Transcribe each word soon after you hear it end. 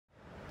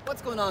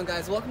What's going on,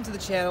 guys? Welcome to the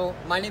channel.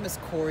 My name is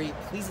Corey.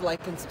 Please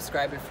like and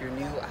subscribe if you're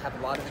new. I have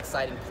a lot of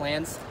exciting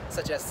plans,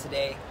 such as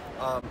today.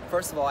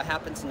 First of all, I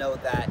happen to know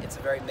that it's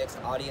a very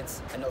mixed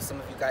audience. I know some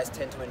of you guys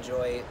tend to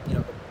enjoy,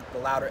 the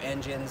louder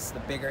engines, the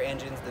bigger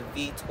engines, the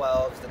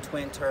V12s, the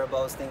twin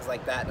turbos, things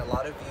like that. And a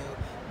lot of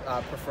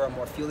you prefer a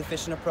more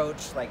fuel-efficient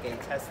approach, like a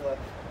Tesla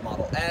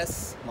Model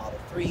S, Model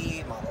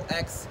 3, Model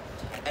X.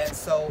 And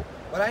so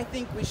what I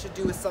think we should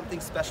do is something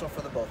special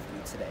for the both of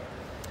you today.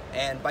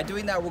 And by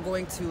doing that, we're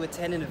going to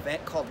attend an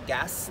event called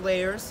Gas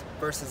Slayers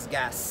versus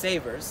Gas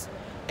Savers.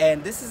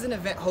 And this is an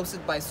event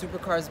hosted by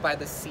Supercars by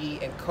the Sea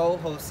and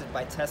co-hosted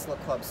by Tesla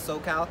Club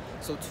SoCal.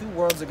 So two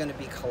worlds are going to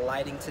be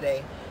colliding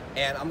today,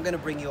 and I'm going to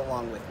bring you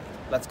along with me.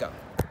 Let's go.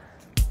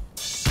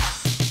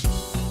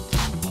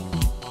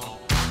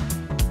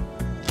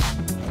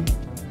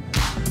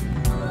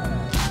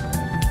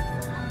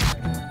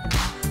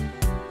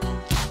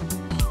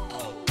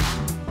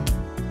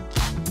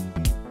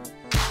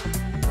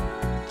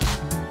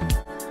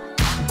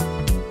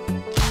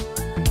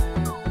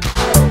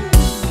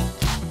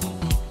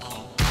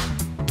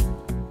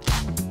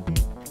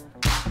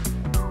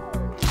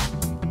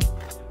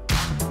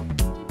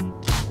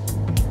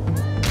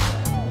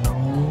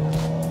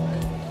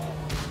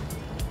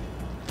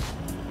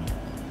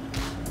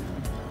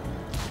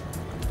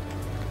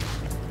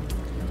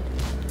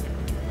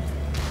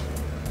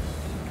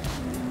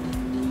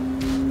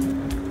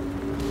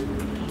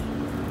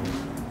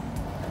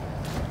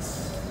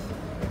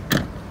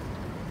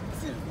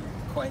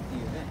 Quite the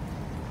event.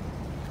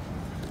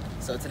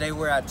 So today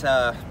we're at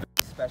a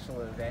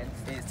special event.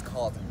 It's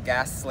called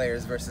Gas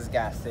Slayers versus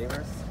Gas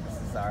Savers.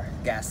 This is our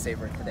gas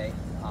saver today.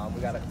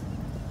 We got a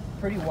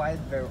pretty wide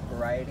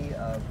variety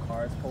of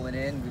cars pulling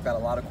in. We've got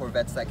a lot of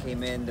Corvettes that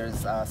came in.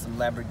 There's some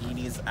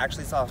Lamborghinis. I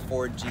actually saw a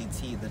Ford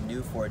GT, the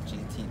new Ford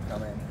GT,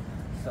 come in.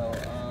 So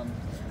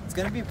it's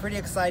going to be a pretty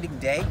exciting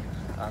day.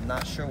 I'm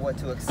not sure what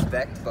to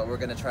expect, but we're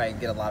going to try and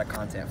get a lot of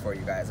content for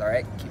you guys. All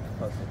right, keep it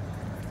posted.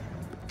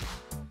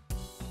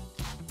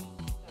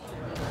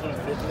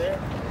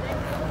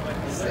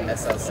 This is an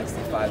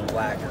SL65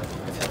 black,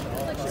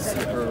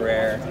 super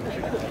rare,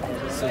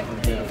 super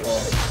beautiful.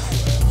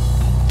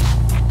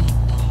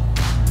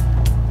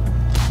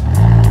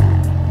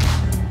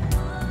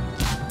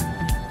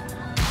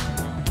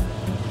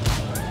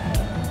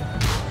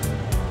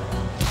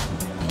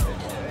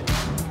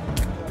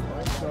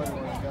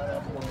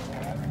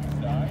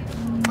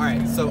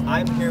 Alright, so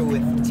I'm here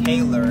with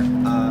Taylor,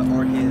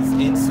 or his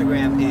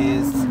Instagram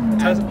is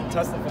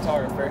Tesla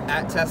Photographer.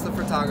 At Tesla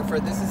Photographer.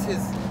 This is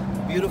his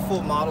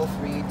beautiful Model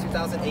 3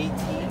 2018.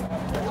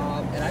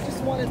 And I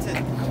just wanted to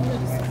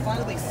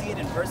finally see it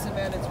in person,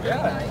 man. It's really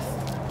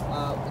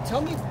nice.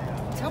 Tell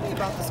me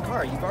about this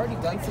car. You've already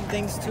done some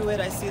things to it.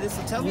 I see this.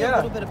 So tell me a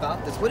little bit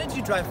about this. What did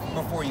you drive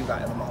before you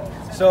got the Model?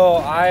 So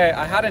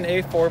I had an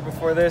A4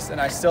 before this, and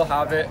I still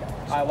have it.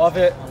 I love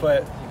it,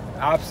 but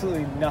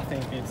absolutely nothing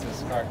beats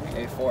this car.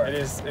 A4. It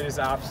is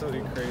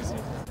absolutely crazy.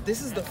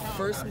 This is the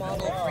first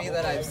Model 3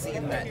 that I've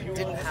seen that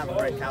didn't have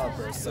red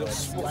calipers, so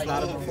it's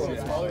not a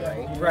performance model,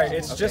 right? Right,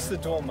 it's just the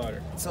dual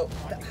motor. So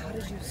how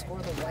did you score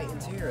the white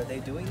interior? Are they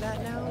doing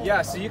that now?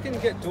 Yeah, so you can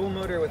get dual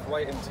motor with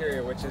white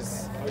interior, which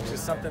is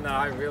something that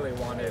I really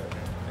wanted,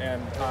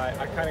 and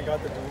I kind of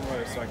got the dual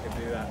motor so I could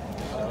do that.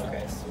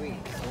 Okay, sweet.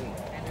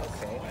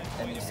 Okay,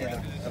 and you see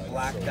the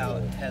blacked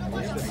out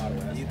headlights.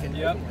 You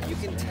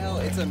can tell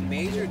it's a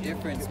major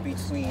difference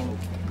between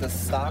the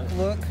stock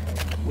look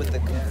with the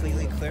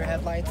completely clear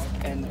headlights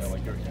and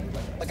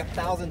like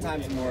 1,000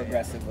 times more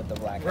aggressive with the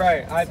black.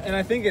 Right, and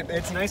I think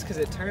it's nice because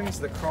it turns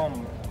the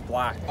chrome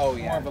black. Oh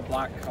yeah. More of a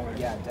black color.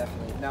 Yeah,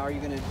 definitely. Now, are you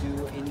going to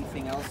do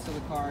anything else to the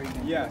car? Are you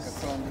going to do like a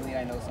chrome delete?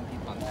 I know some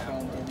people do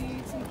chrome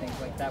deletes and things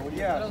like that. What are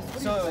your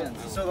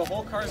plans? So the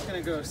whole car is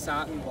going to go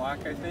satin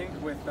black, I think,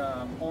 with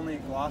only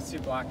glossy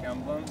black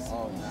emblems.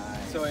 Oh,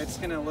 nice. So it's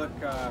going to look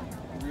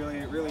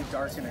really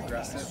dark and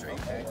aggressive.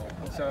 Okay.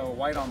 So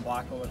white on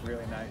black will look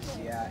really nice.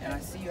 Yeah, and I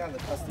see you have the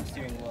custom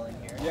steering wheel in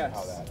here.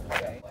 Yes.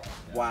 Okay.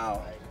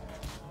 Wow.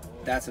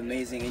 That's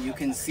amazing. And you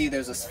can see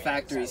there's a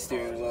factory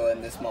steering wheel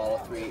in this Model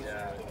 3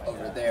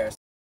 over there.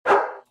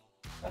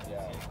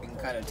 You can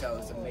kind of tell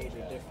it's a major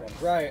difference.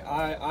 Right.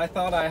 I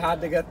thought I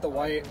had to get the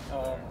white.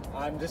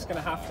 I'm just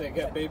going to have to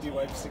get baby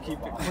wipes to keep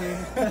it clean.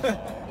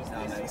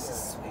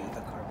 Nice. Sweet.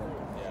 The carbon.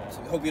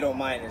 So we hope you don't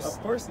mind.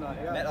 Of course not,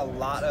 yeah. Met a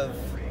lot of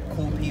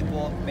cool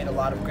people, made a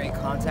lot of great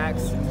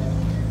contacts.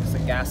 There's the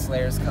Gas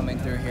Slayers coming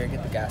through here.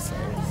 Get the Gas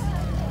Slayers.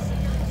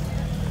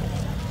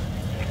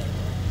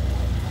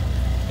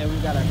 And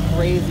we've got a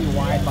crazy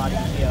wide body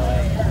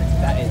PLA.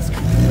 That is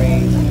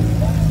crazy.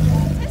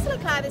 Tesla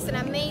Club is an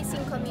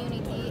amazing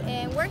community,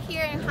 and we're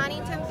here in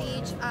Huntington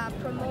Beach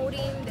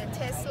promoting the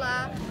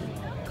Tesla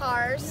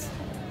cars.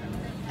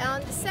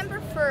 On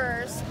December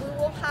 1st, we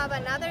will have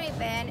another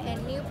event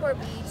in Newport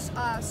Beach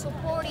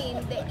supporting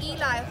the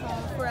Eli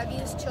Home for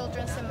Abused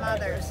Children and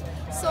Mothers.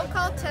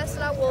 SoCal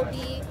Tesla will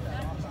be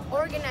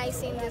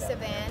organizing this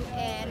event,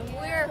 and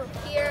we're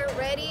here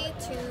ready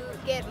to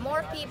get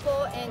more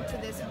people into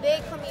this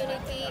big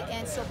community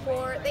and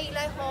support the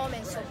Eli Home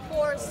and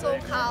support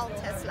SoCal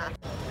Tesla.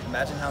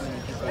 Imagine how many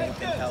people you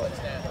can help.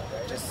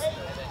 Just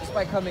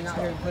by coming out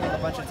here and putting a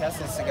bunch of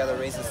Teslas together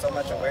raises so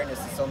much awareness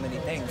to so many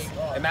things.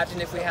 Imagine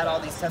if we had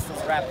all these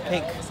Teslas wrapped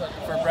pink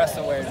for breast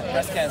awareness,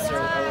 breast cancer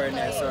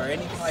awareness, or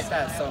anything like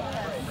that. So,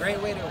 great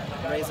way to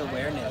raise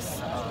awareness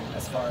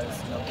as far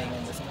as being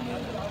in this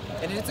community.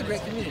 And it's a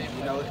great community.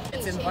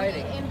 It's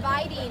inviting.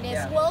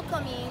 It's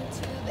welcoming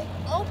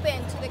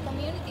open to the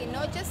community,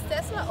 not just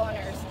Tesla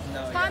owners.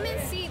 Come and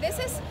see. This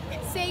is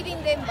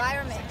saving the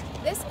environment.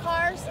 These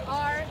cars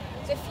are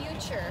the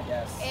future,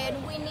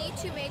 and we need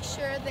to make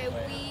sure that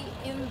we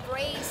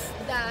embrace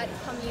that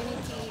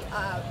community,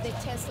 the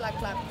Tesla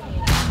Club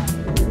community.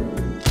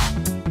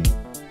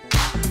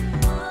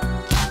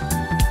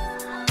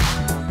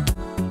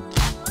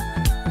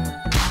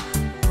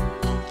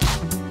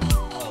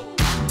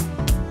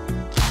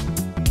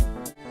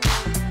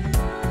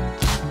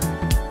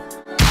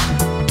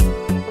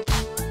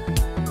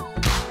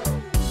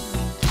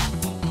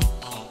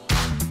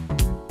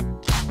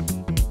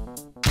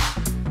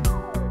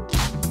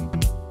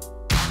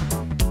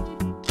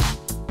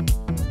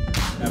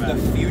 The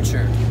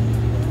future.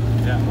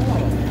 Yeah.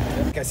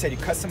 Like I said, you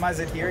customize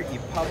it here, you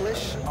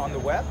publish on the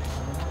web,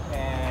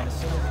 and as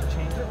soon as you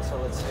change it,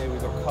 so let's say we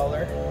go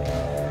color,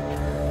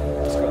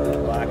 let's go to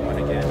the black one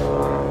again,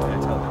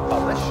 and tell them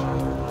publish.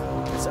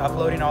 It's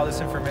uploading all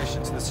this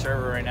information to the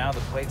server right now. The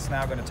plate's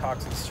now going to talk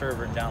to the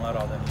server and download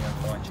all the new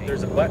info and change.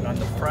 There's a button on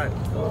the front,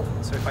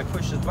 so if I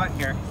push this button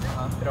here,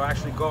 it'll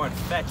actually go and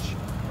fetch.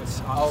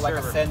 Like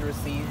a send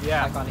receive,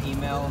 like on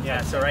email.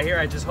 Yeah, so right here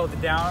I just hold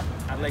it down,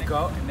 I let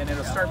go, and then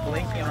it'll start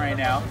blinking right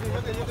now,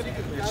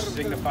 which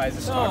signifies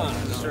it's talking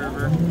to the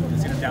server.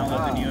 It's going to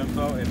download the new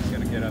info and it's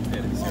going to get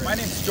updated. Oh, my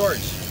name's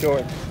George.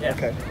 George, yeah.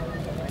 Okay.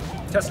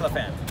 Tesla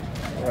fan.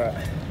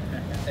 Right.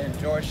 And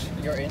George,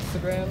 your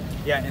Instagram?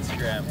 Yeah,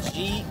 Instagram.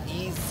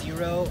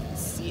 GE0CAR.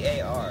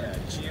 Yeah,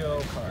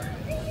 Geo-Car.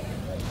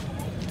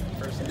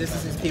 And this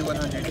is his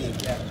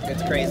P100D. Yeah,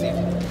 it's crazy.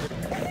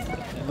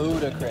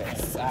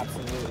 Ludicrous,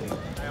 absolutely.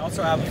 I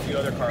also have a few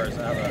other cars.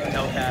 I have a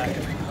Hellcat.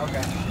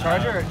 Okay.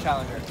 Charger or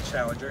Challenger?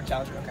 Challenger.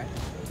 Challenger, okay.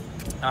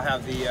 I'll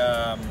have the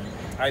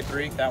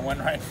i3, that one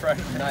right in front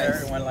of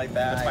there, one like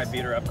that. It's my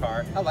beater up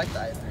car. I like the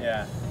i3.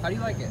 Yeah. How do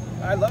you like it?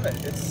 I love it.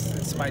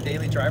 It's my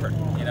daily driver.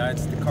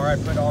 It's the car I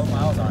put all the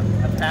miles on.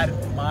 I've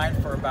had mine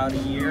for about a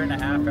year and a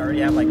half. I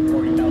already have like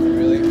 40,000.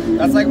 Really?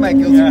 That's like my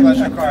guilty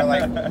pleasure car.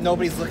 Like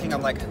nobody's looking.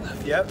 I'm like, I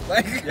love you. Yep.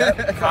 Like,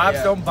 yep.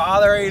 Cops don't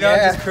bother.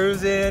 Just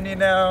cruising.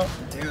 Dude,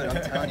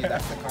 I'm telling you,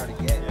 that's the car to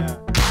get. Yeah.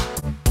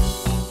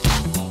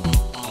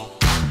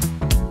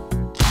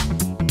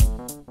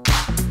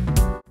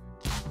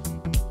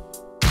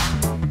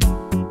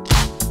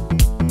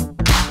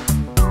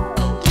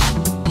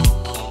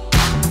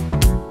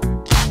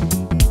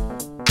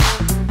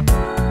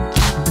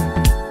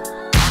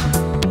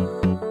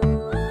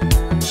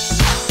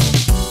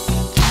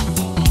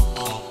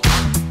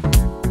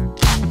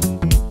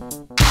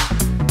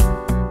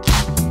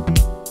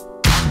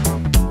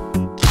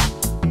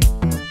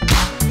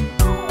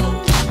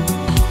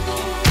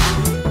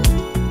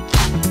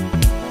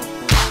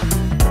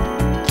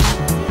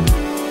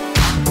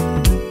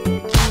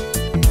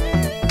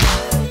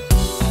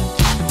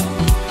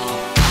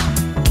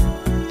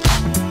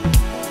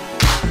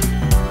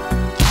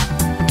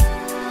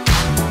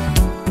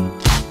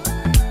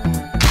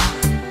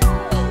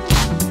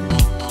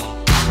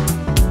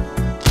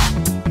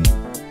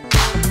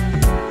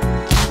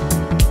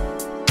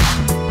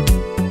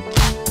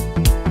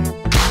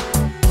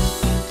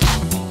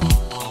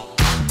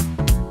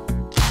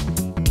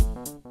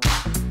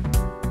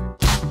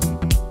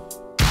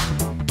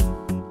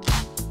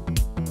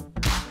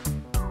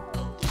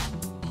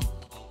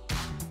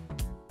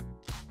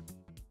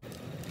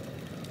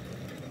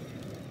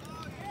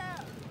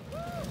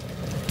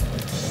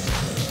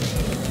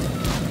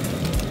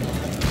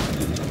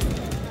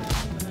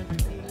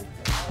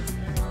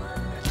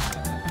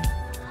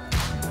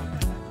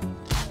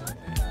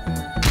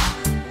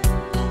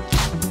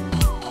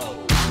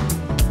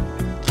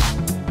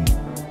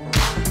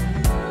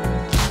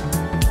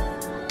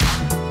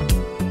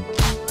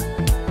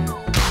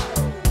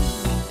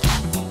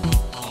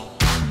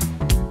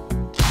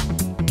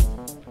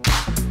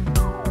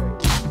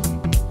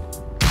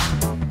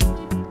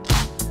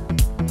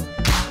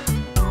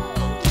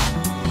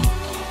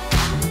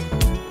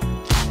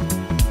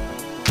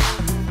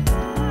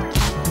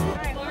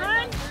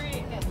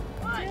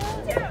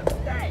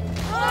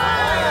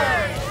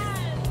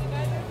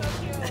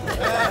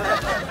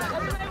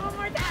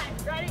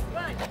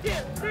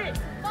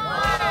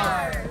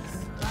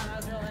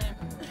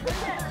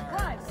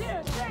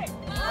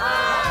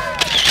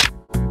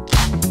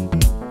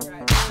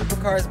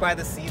 Supercars by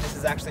the Sea. This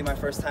is actually my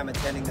first time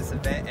attending this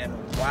event, and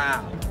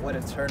wow, what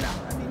a turnout.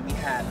 I mean, we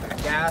had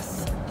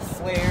gas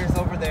slayers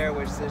over there,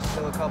 which there's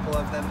still a couple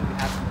of them. We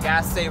had some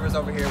gas savers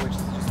over here, which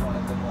is just one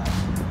of them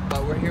left.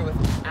 But we're here with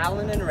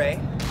Alan and Ray,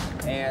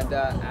 And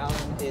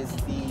Alan is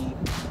the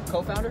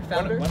co-founder,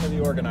 founder? One of the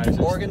organizers.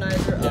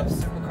 Organizer of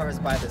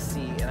Supercars by the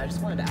Sea. And I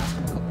just wanted to ask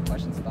him a couple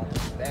questions about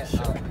this event.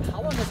 Sure.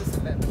 How long has this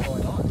event been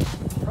going on?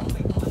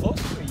 Probably close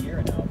to a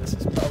year now. This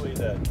is probably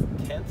the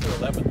 10th or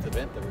 11th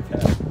event that we've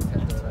had.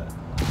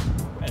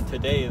 And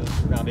today,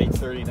 around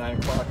 8:30, 9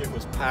 o'clock, it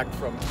was packed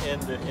from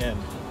end to end.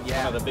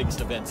 Yeah. One of the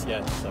biggest events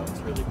yet, so it's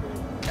really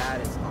great.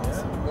 That is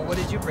awesome. Yeah. Well, what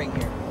did you bring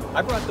here?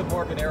 I brought the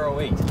Morgan Arrow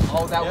 8.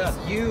 Oh, that was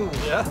you.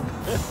 Yeah.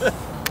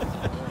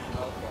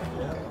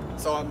 Okay.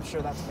 So I'm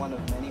sure that's one of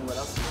many. What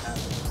else do you have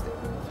in your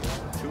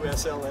stable? 2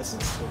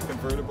 SLSs, the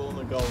convertible and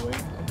the gull wing.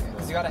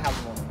 Because you got to have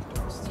them on the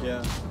doors.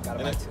 Yeah.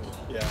 Gotta buy 2.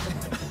 Yeah.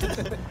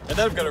 And then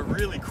I've got a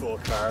really cool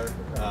car.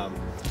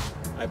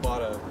 I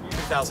bought a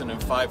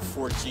 2005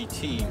 Ford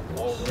GT,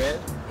 all red,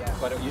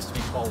 but it used to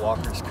be Paul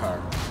Walker's car.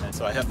 And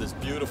so I have this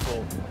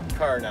beautiful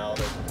car now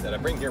that I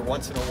bring here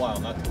once in a while,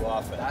 not too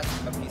often. That's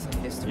a piece of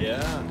history.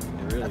 Yeah, it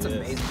really is. That's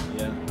amazing.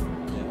 Yeah. I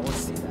want to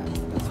see that.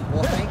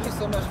 Well, thank you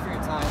so much for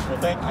your time.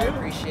 Well, thank you. I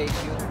appreciate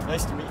you.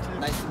 Nice to meet you.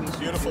 Nice to meet you.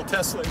 Beautiful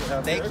Tesla you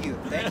have Thank here. you.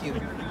 Thank you.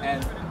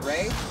 And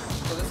Ray,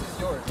 so this is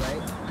yours,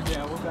 right?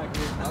 Yeah, we're back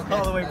here. Okay.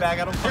 All the way back.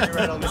 I don't put it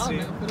right on the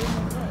seat.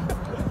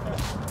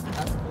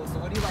 That's cool. So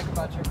what do you like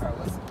about your car?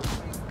 That's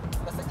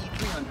the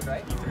E300,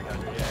 right?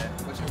 E300, yeah.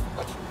 What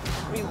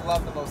do you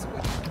love the most?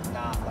 What do you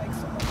not like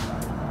so much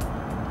about it?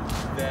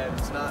 That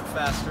it's not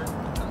faster.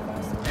 Not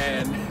faster.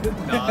 And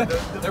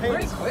They're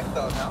pretty quick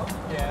though, no?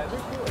 Yeah, they're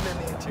cool. And then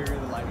the interior,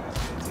 the lighting is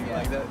good too. Yeah.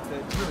 Like that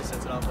really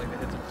sets it off like the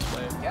heads up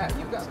display. Yeah,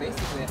 you've got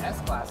basically an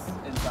S-Class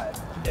inside.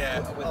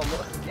 Yeah.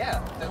 Yeah,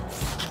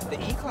 the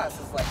E-Class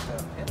is like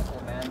the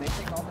pinnacle, man. They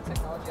take all the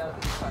technology out of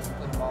the E-Class and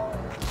put them all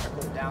and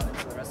trickle it down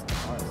into the rest of the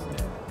cars.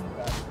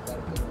 Got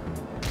a good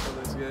one. So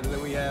that's good. And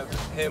then we have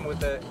him with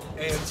the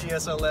AMG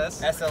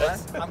SLS.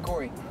 SLS? I'm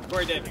Corey.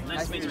 Corey David.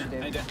 Nice to meet you, man.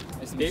 David. How you doing?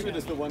 Nice to meet David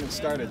is the one who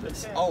started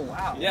this. Oh,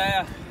 wow.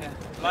 Yeah.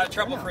 A lot of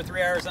trouble for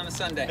 3 hours on a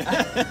Sunday.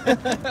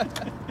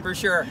 For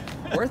sure.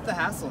 Worth the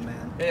hassle,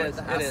 man. It Worth is.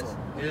 the It is. hassle.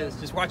 It is.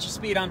 Just watch your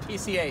speed on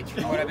PCH,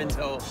 from what I've been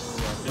told.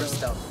 We're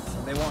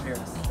stealth. They won't hear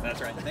us.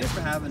 That's right. Thanks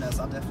for having us.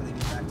 I'll definitely be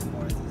back to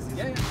more of these.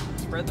 Yeah.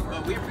 Spread the word.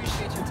 Well, we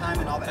appreciate your time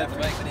and all the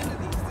effort you put into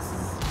these.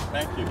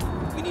 Thank you.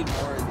 We need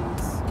more of these.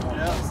 More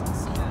places. Yeah,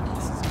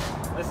 this is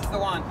great. This is the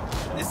one.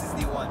 This is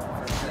the one.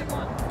 For sure.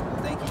 Well,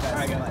 thank you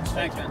guys so much.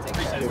 Thanks, man. Take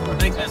Appreciate care. it.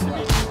 Thanks, man.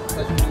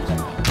 Pleasure to meet you.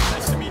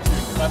 Nice to meet you.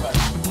 Bye-bye.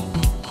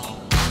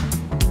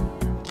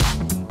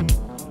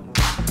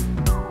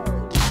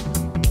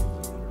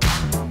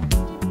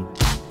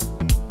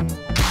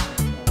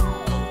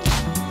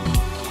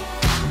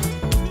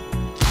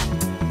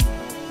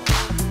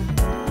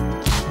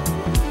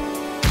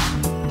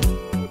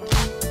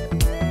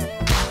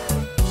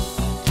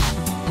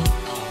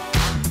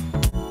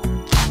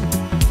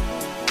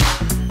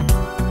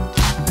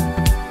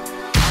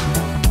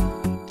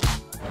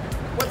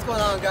 What's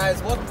going on,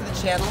 guys? Welcome to the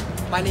channel.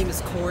 My name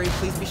is Corey.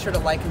 Please be sure to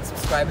like and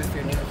subscribe if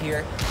you're new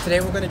here. Today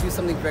we're going to do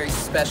something very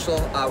special.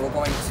 We're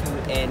going to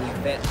an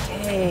event.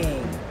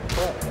 Dang.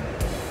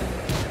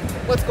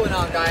 What's going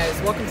on, guys?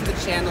 Welcome to the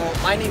channel.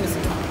 My name is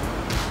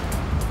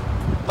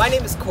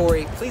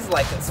Corey. Please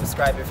like and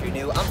subscribe if you're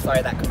new. I'm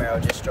sorry that Camaro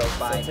just drove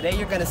by. So today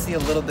you're going to see a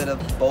little bit of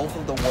both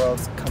of the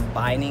worlds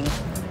combining.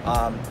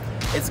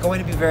 It's going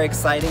to be very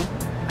exciting.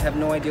 I have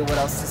no idea what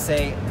else to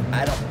say.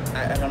 I don't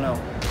know.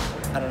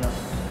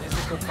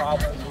 Physical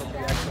problems with the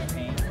actual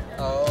paint.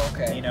 Oh,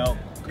 okay. You know,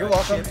 You're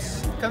welcome.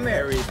 chips, Come here.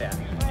 everything,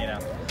 you know.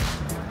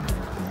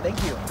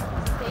 Thank you.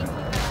 Thank you.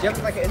 Do you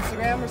have like an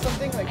Instagram or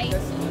something like I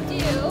this?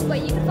 do,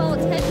 but you can follow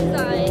Ted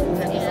Designs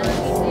and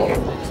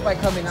Just by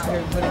coming out here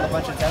and putting a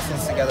bunch of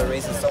Teslas together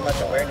raises so much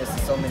awareness to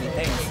so many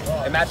things.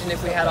 Imagine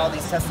if we had all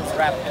these Teslas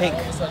wrapped pink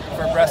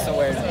for breast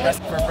awareness,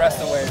 breast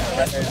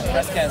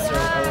cancer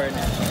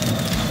awareness.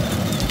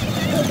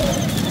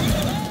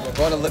 We're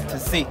going to look to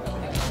see.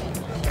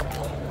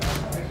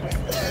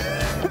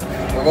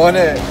 We're going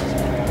to,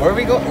 where are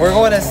we going? We're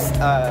going to